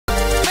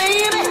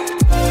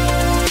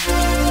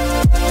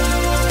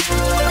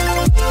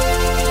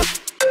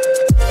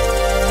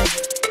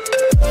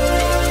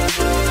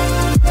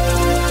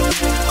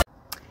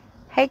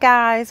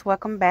Guys,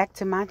 welcome back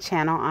to my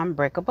channel,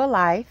 Unbreakable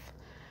Life.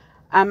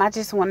 I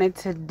just wanted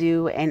to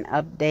do an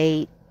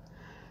update.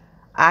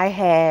 I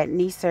had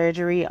knee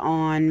surgery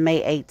on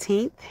May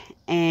 18th,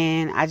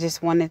 and I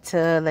just wanted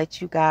to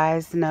let you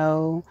guys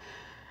know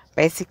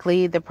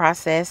basically the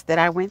process that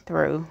I went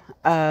through.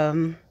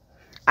 I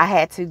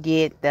had to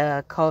get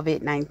the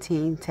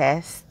COVID-19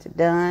 test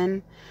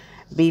done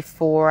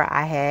before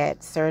I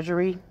had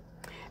surgery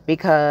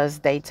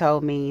because they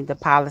told me the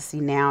policy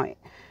now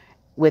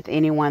with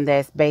anyone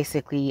that's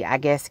basically, I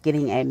guess,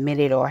 getting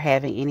admitted or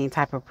having any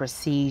type of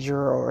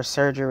procedure or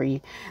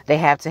surgery, they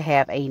have to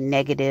have a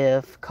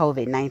negative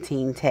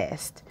COVID-19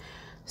 test.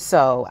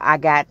 So I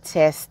got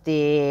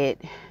tested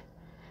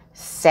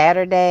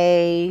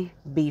Saturday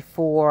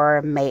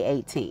before May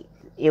 18th.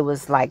 It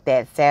was like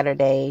that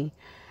Saturday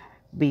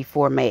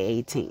before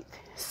May 18th.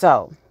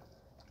 So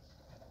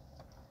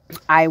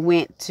I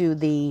went to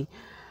the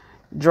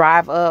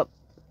drive up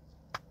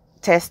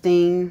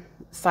testing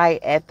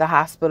site at the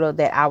hospital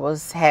that I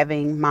was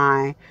having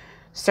my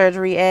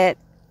surgery at,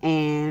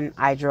 and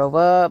I drove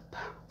up.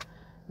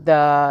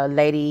 The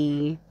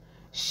lady,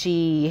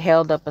 she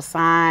held up a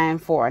sign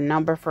for a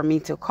number for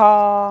me to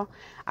call.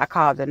 I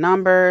called the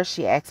number.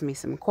 She asked me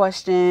some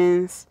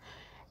questions,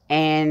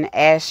 and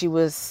as she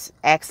was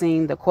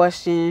asking the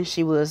questions,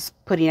 she was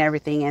putting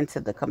everything into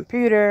the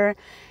computer.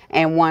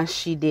 And once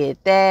she did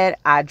that,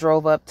 I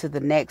drove up to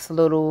the next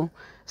little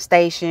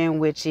station,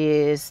 which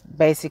is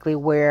basically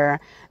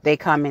where they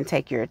come and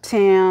take your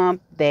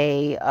temp.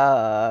 They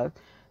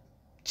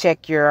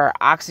check your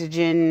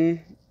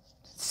oxygen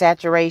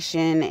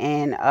saturation,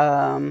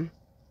 and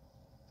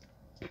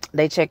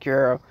they check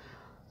your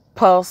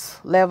pulse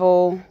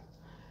level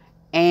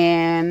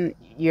and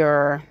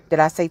your, did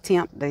I say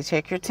temp? They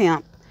check your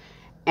temp,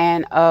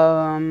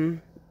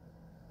 and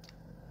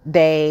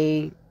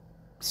they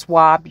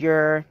swab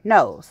your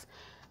nose.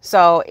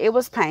 So it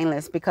was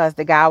painless because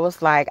the guy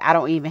was like, I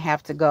don't even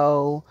have to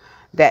go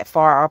that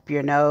far up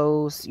your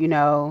nose,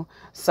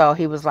 So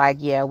he was like,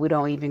 yeah, we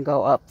don't even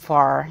go up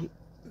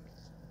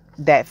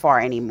that far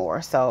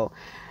anymore. So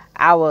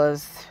I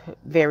was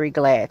very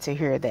glad to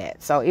hear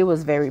that. So it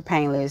was very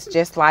painless,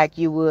 just like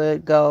you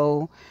would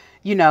go,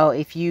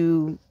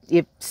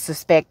 if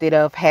suspected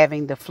of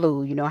having the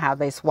flu, how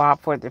they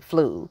swab for the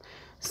flu.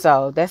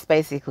 So that's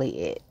basically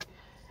it.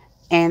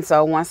 And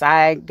so once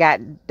I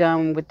got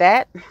done with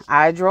that,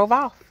 I drove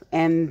off,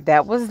 and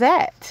that was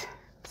that.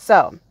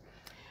 So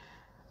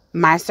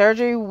my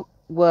surgery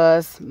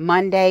was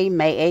Monday,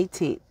 May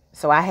 18th.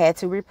 So I had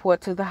to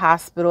report to the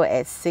hospital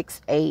at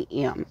 6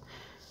 a.m.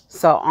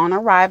 So on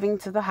arriving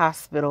to the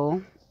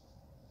hospital,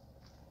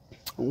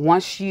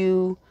 once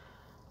you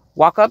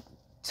walk up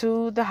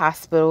to the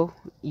hospital,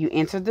 you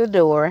enter the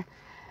door,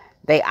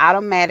 they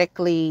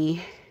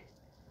automatically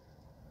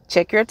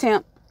check your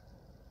temp.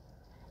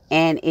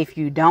 And if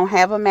you don't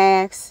have a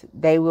mask,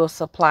 they will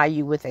supply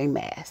you with a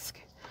mask.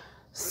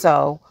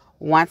 So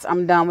once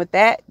I'm done with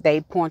that,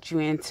 they point you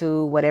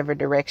into whatever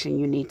direction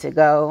you need to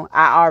go.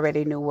 I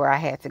already knew where I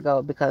had to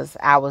go because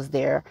I was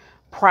there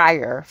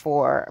prior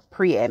for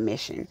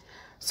pre-admission.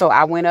 So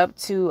I went up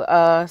to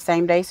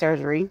same day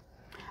surgery.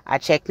 I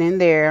checked in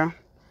there.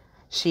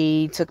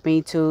 She took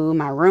me to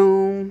my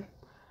room.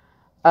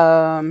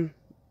 The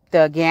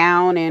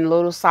gown and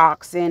little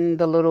socks and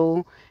the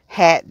little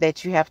hat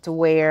that you have to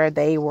wear,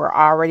 they were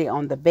already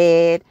on the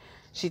bed.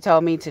 She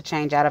told me to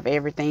change out of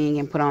everything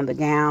and put on the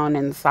gown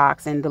and the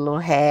socks and the little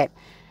hat.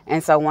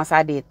 And so once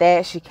I did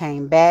that, she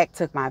came back,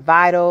 took my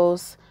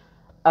vitals.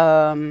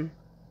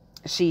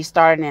 She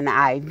started an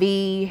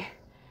IV.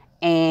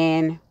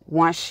 And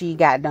once she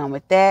got done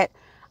with that,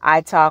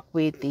 I talked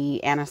with the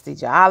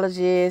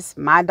anesthesiologist.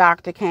 My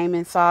doctor came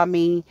and saw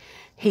me.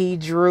 He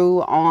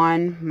drew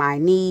on my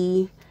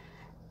knee,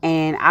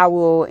 and I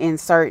will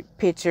insert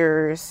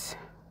pictures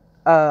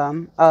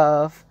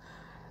of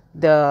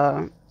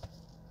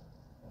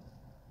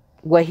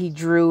what he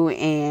drew,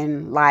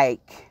 and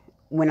like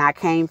when I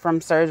came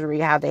from surgery,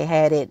 how they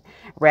had it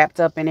wrapped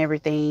up and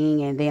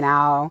everything. And then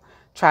I'll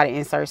try to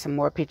insert some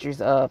more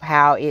pictures of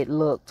how it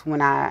looked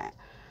when I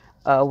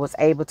was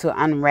able to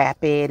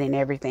unwrap it and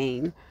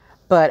everything.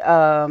 But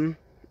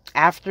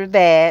after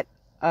that,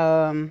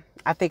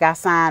 I think I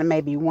signed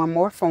maybe one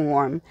more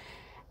form,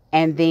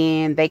 and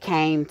then they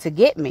came to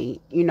get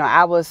me.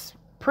 I was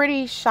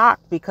pretty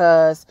shocked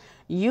because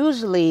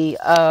usually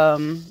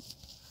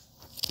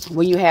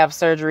when you have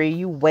surgery,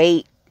 you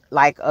wait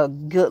like a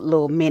good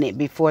little minute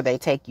before they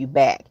take you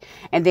back.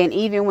 And then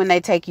even when they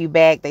take you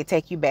back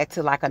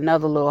to like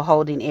another little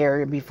holding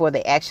area before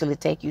they actually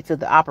take you to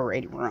the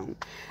operating room.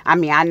 I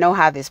mean, I know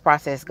how this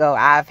process goes.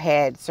 I've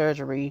had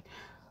surgery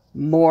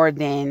more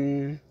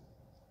than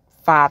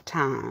 5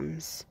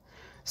 times.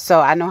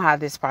 So I know how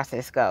this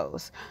process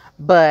goes.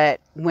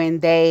 But when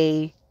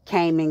they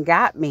came and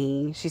got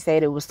me, she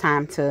said it was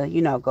time to,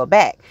 go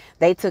back.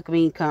 They took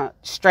me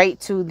straight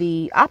to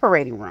the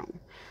operating room.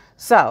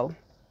 So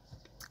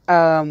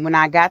when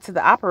I got to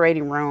the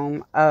operating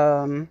room,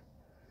 I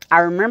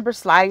remember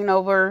sliding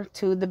over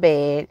to the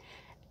bed,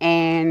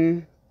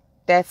 and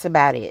that's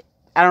about it.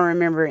 I don't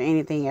remember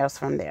anything else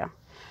from there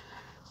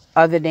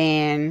other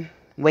than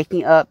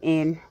waking up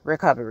in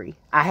recovery.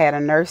 I had a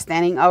nurse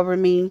standing over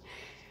me.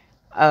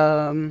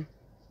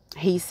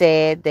 He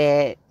said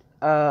that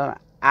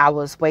I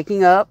was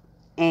waking up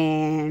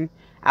and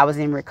I was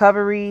in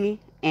recovery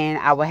and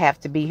I would have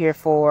to be here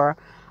for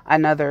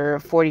another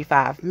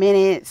 45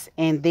 minutes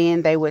and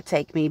then they would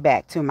take me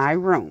back to my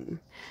room.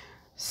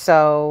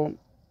 So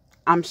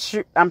I'm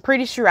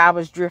pretty sure I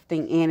was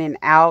drifting in and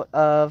out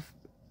of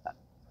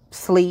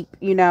sleep,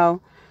 you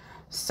know.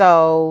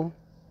 So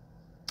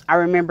I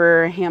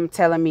remember him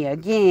telling me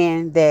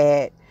again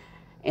that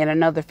in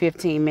another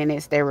 15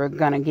 minutes they were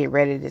going to get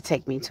ready to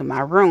take me to my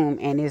room,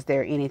 and is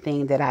there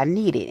anything that I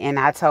needed? And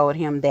I told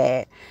him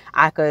that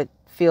I could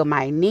feel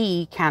my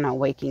knee kind of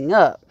waking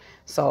up.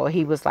 So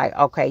he was like,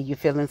 okay, you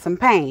feeling some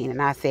pain?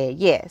 And I said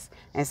yes.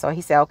 And so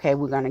he said, okay,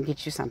 we're going to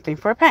get you something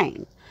for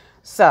pain.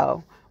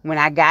 So when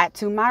I got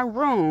to my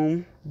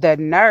room, the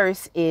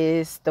nurse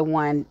is the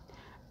one,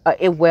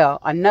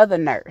 another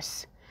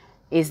nurse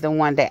is the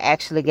one that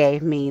actually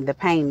gave me the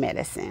pain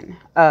medicine.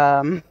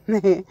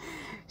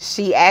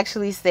 She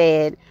actually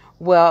said,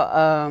 well,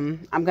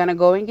 I'm going to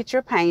go and get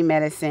your pain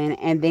medicine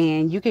and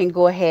then you can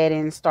go ahead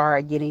and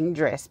start getting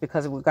dressed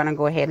because we're going to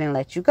go ahead and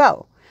let you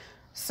go.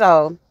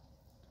 So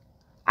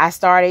I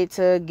started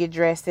to get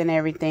dressed and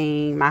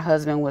everything. My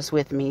husband was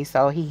with me,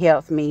 so he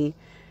helped me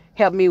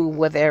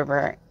with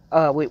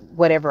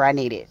whatever I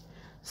needed.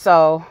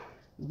 So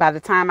by the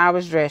time I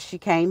was dressed, she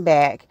came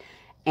back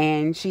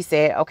and she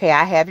said, okay,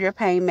 I have your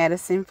pain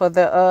medicine for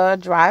the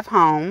drive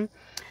home.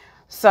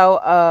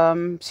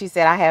 So she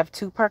said, I have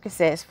 2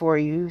 Percocets for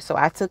you. So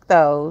I took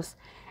those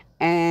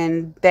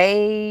and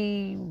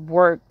they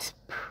worked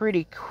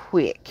pretty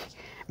quick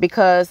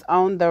because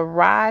on the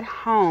ride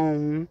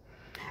home,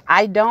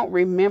 I don't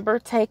remember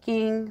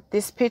taking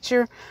this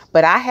picture,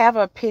 but I have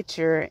a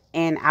picture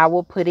and I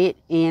will put it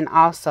in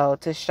also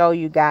to show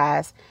you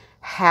guys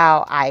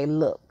how I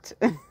looked.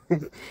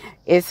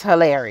 It's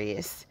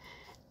hilarious.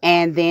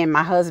 And then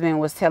my husband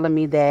was telling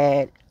me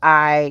that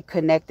I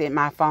connected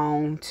my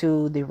phone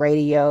to the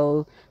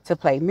radio to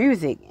play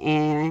music.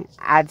 And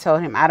I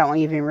told him I don't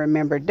even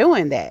remember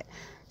doing that.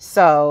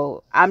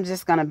 So I'm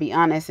just going to be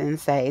honest and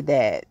say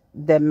that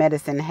the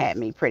medicine had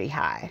me pretty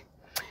high.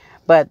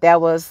 But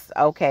that was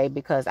okay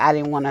because I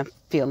didn't want to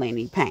feel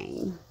any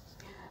pain.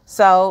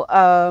 So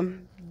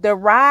the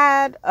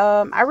ride,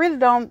 I really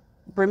don't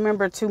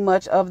remember too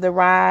much of the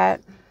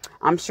ride.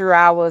 I'm sure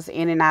I was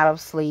in and out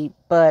of sleep,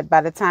 but by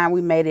the time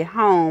we made it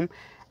home,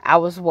 I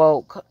was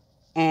woke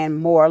and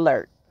more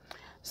alert.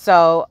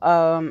 So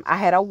I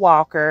had a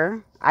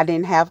walker. I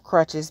didn't have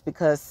crutches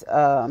because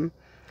I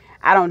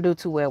don't do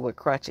too well with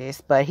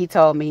crutches, but he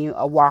told me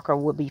a walker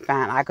would be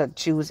fine. I could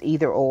choose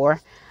either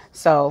or.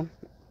 So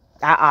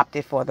I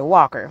opted for the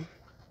walker.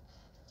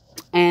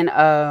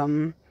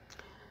 And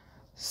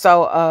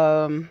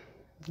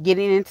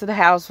getting into the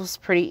house was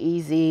pretty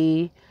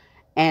easy.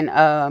 And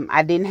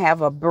I didn't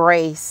have a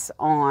brace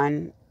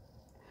on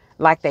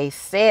like they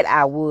said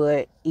I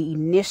would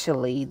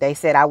initially. They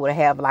said I would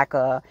have like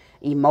a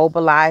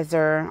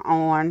immobilizer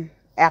on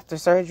after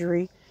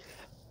surgery.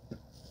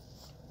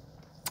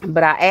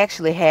 But I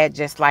actually had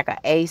just like an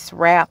ACE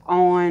wrap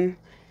on.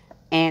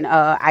 And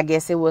I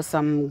guess it was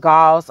some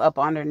gauze up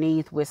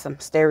underneath with some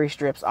steri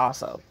strips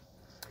also.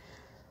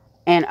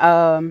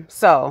 And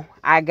so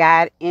I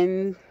got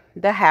in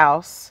the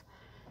house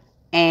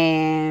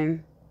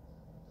and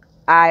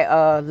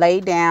I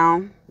laid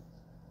down,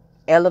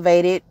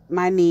 elevated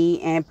my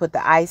knee and put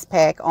the ice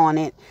pack on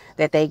it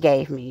that they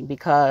gave me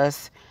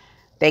because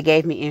they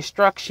gave me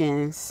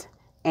instructions.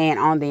 And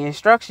on the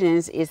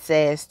instructions, it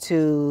says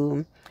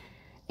to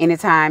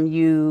anytime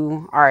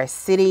you are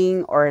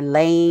sitting or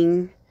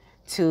laying,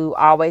 to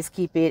always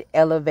keep it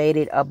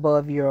elevated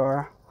above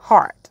your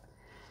heart.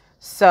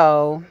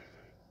 So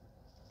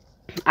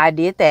I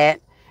did that.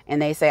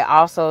 And they say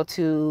also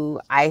to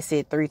ice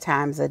it 3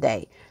 times a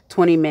day,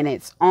 20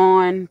 minutes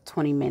on,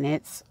 20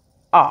 minutes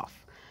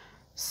off.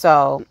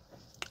 So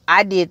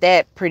I did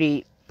that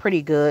pretty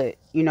good,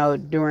 you know,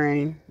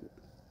 during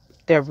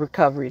the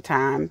recovery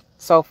time.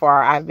 So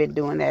far, I've been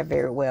doing that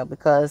very well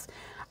because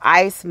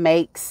ice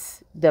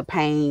makes the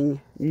pain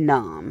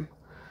numb.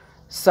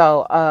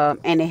 So,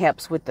 and it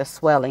helps with the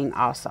swelling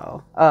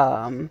also.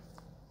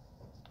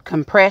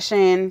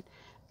 Compression,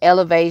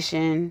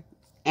 elevation,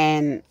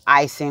 and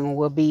icing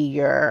will be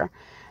your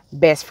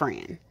best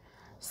friend.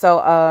 So,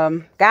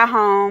 got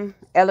home,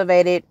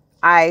 elevated,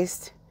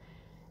 iced,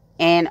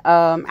 and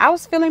I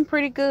was feeling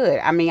pretty good.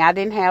 I mean, I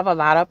didn't have a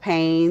lot of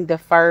pain the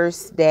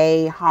first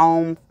day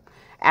home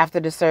after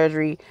the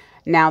surgery.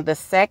 Now, the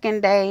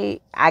second day,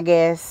 I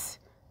guess,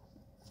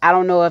 I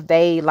don't know if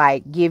they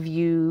like give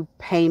you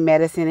pain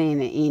medicine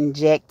and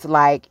inject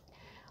like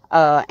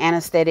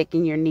anesthetic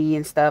in your knee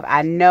and stuff.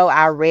 I know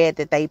I read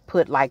that they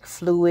put like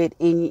fluid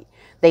in,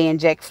 they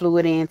inject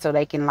fluid in so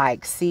they can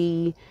like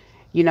see,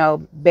 you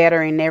know,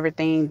 better and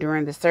everything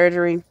during the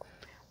surgery.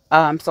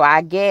 So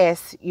I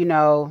guess, you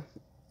know,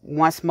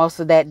 once most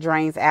of that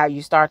drains out,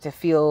 you start to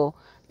feel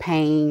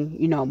pain,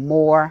 you know,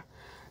 more.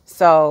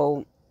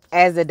 So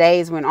as the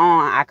days went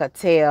on, I could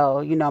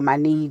tell, my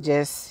knee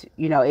just,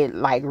 it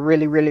like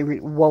really, really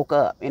woke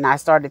up, and I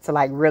started to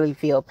like really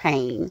feel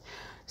pain.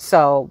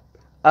 So,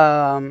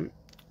 I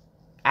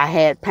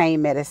had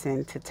pain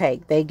medicine to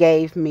take. They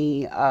gave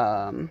me,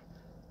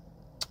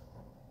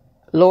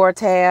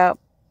 Lateral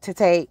to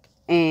take,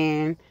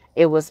 and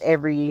it was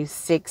every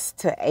 6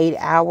 to 8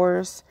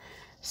 hours.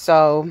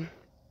 So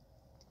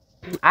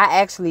I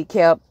actually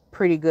kept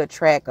pretty good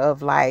track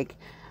of like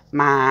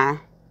my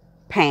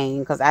pain,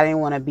 because I didn't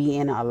want to be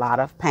in a lot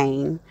of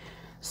pain.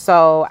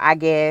 So I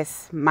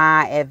guess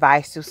my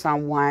advice to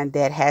someone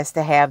that has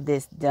to have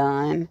this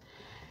done,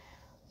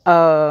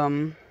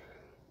 um,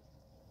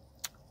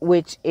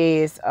 which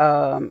is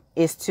to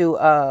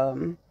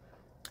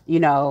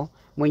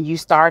when you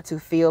start to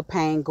feel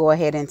pain, go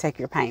ahead and take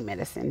your pain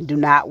medicine. Do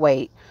not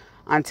wait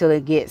until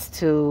it gets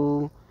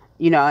to,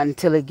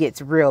 until it gets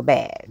real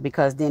bad,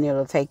 because then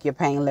it'll take your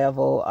pain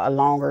level a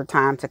longer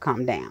time to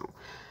come down.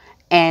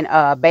 And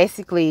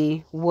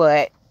basically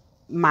what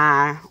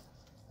my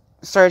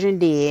surgeon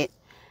did,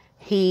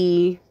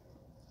 he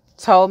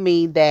told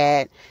me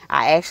that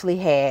I actually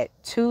had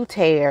 2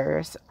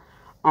 tears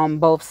on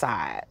both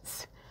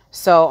sides.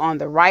 So on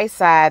the right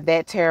side,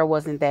 that tear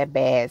wasn't that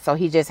bad, so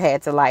he just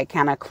had to like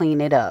kind of clean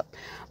it up.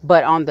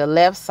 But on the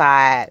left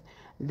side,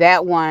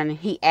 that one,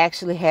 he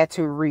actually had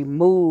to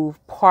remove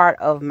part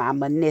of my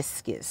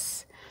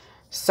meniscus.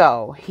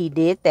 So he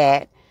did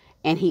that,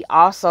 and he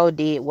also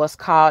did what's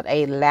called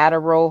a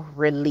lateral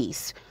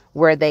release,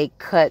 where they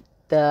cut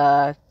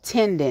the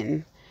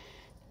tendon.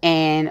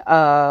 And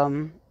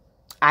I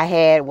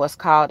had what's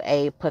called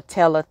a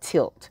patella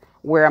tilt,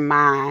 where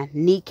my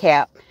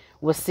kneecap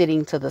was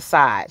sitting to the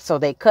side. So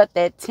they cut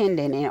that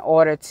tendon in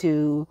order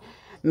to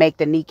make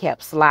the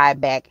kneecap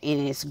slide back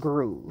in its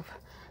groove.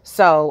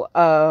 So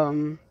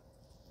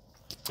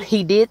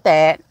he did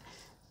that,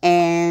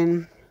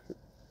 and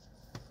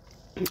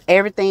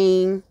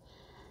everything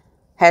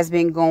has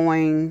been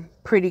going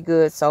pretty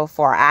good so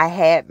far. I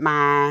had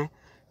my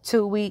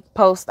 2-week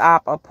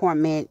post-op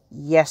appointment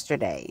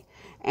yesterday,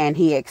 and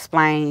he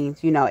explained,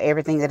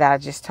 everything that I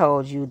just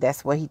told you.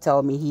 That's what he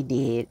told me he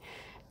did.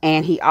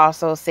 And he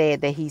also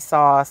said that he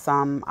saw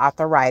some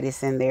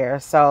arthritis in there.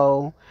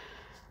 So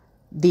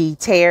the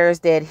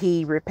tears that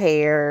he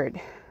repaired,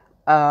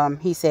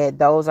 he said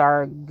those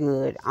are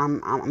good.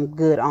 I'm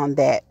good on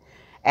that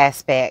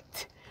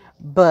aspect.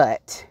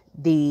 But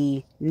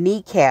the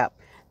kneecap,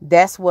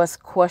 that's what's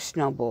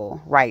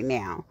questionable right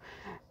now.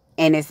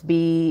 And it's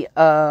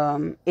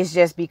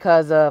just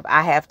because of,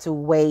 I have to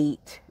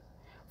wait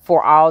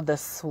for all the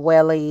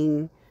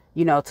swelling,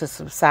 to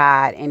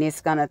subside, and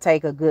it's gonna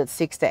take a good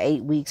 6 to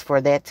 8 weeks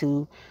for that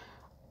to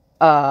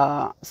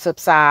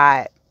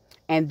subside.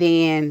 And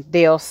then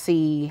they'll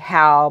see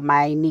how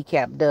my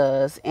kneecap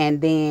does,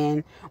 and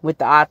then with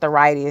the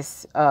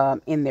arthritis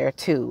in there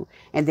too,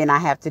 and then I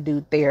have to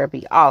do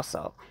therapy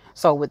also.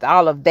 So with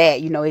all of that,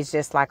 it's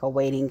just like a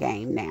waiting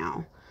game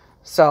now.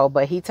 So,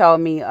 but he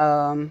told me,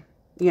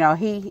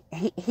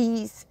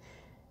 he's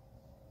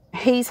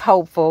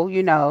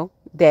hopeful,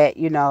 that,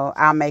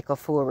 I'll make a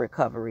full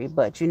recovery,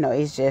 but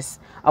it's just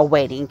a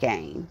waiting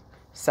game.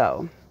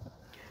 So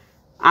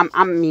I'm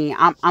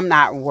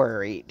not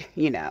worried,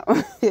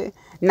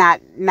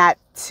 not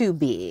too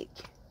big,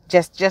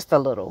 just a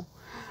little.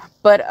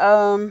 But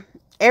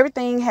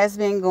everything has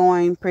been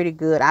going pretty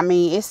good. I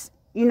mean, it's,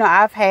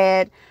 I've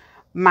had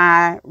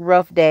my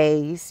rough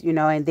days,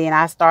 and then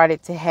I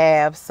started to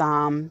have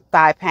some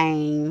thigh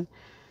pain,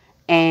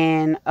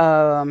 and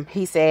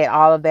he said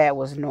all of that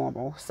was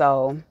normal.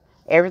 So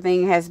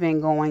everything has been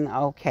going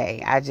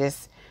okay. I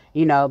just,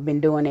 been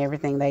doing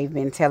everything they've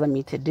been telling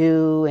me to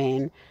do,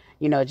 and,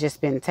 just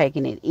been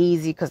taking it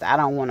easy, because I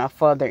don't want to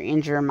further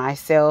injure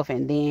myself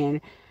and then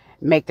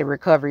make the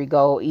recovery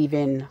go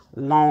even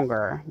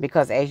longer.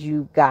 Because as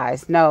you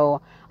guys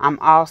know, I'm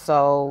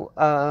also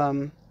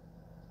on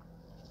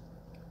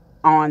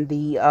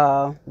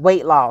the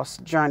weight loss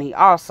journey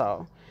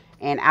also.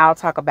 And I'll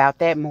talk about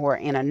that more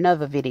in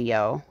another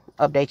video,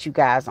 update you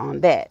guys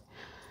on that.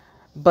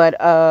 But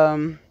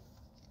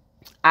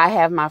I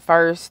have my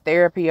first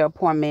therapy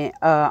appointment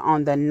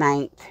on the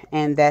 9th,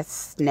 and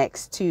that's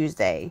next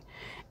Tuesday.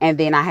 And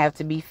then I have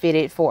to be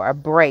fitted for a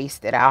brace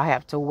that I'll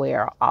have to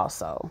wear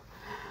also.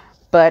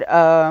 But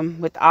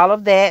with all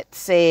of that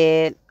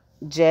said,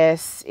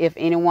 just if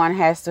anyone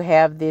has to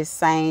have this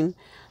same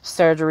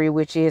surgery,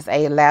 which is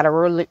a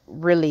lateral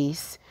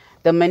release,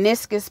 the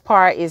meniscus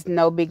part is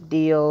no big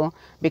deal,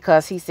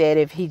 because he said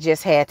if he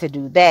just had to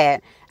do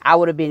that, I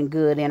would have been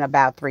good in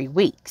about 3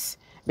 weeks.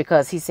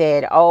 Because he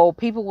said, oh,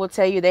 people will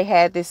tell you they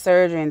had this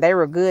surgery and they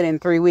were good in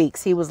 3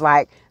 weeks. He was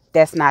like,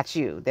 that's not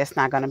you. That's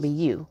not going to be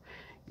you.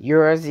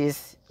 Yours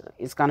is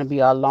going to be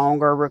a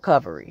longer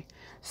recovery.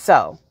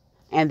 So,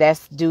 and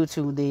that's due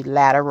to the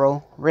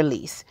lateral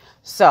release.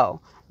 So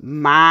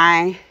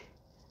my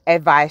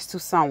advice to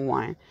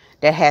someone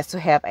that has to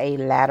have a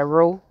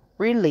lateral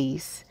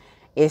release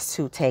is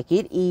to take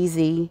it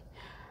easy.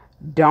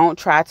 Don't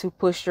try to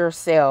push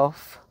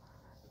yourself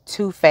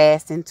too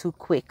fast and too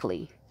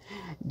quickly.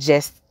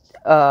 Just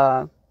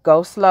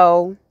Go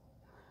slow,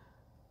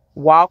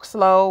 walk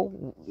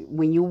slow.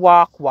 When you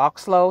walk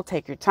slow,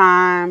 take your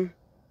time.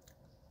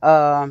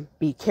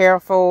 Be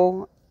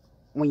careful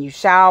when you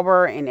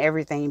shower and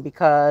everything,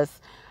 because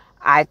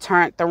I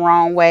turned the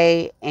wrong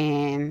way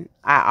and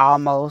I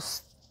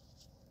almost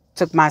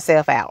took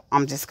myself out.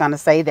 I'm just gonna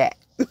say that.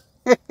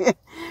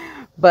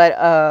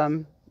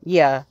 But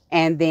yeah,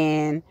 and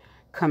then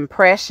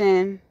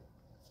compression,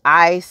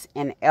 ice,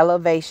 and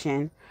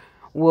elevation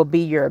will be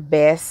your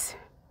best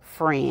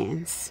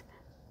friends.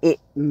 It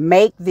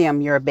make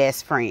them your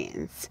best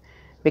friends,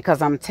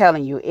 because I'm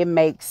telling you, it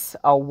makes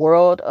a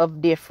world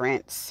of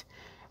difference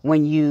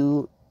when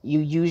you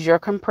use your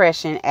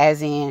compression,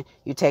 as in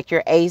you take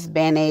your ace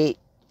bandage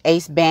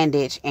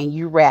and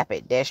you wrap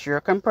it. That's your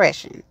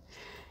compression.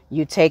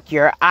 You take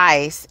your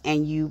ice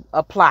and you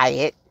apply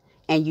it,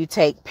 and you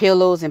take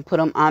pillows and put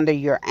them under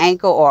your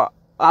ankle or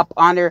up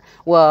under,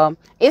 well,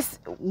 it's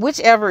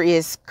whichever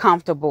is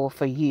comfortable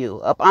for you.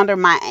 Up under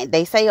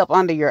they say up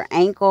under your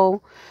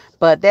ankle,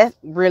 but that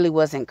really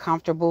wasn't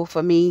comfortable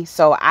for me.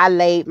 So I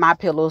laid my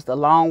pillows the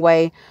long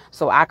way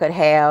so I could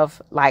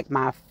have like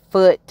my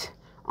foot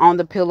on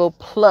the pillow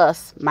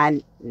plus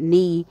my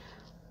knee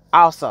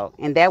also,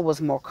 and that was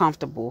more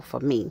comfortable for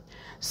me.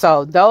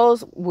 So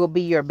those will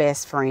be your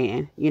best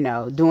friend,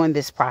 during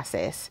this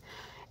process.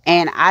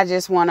 And I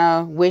just want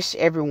to wish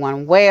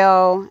everyone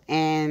well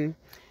and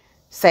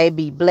say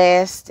be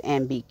blessed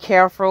and be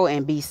careful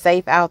and be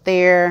safe out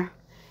there.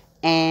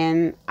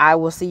 And I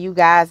will see you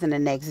guys in the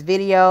next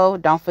video.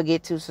 Don't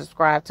forget to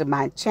subscribe to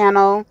my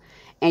channel,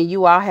 and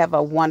you all have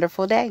a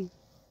wonderful day.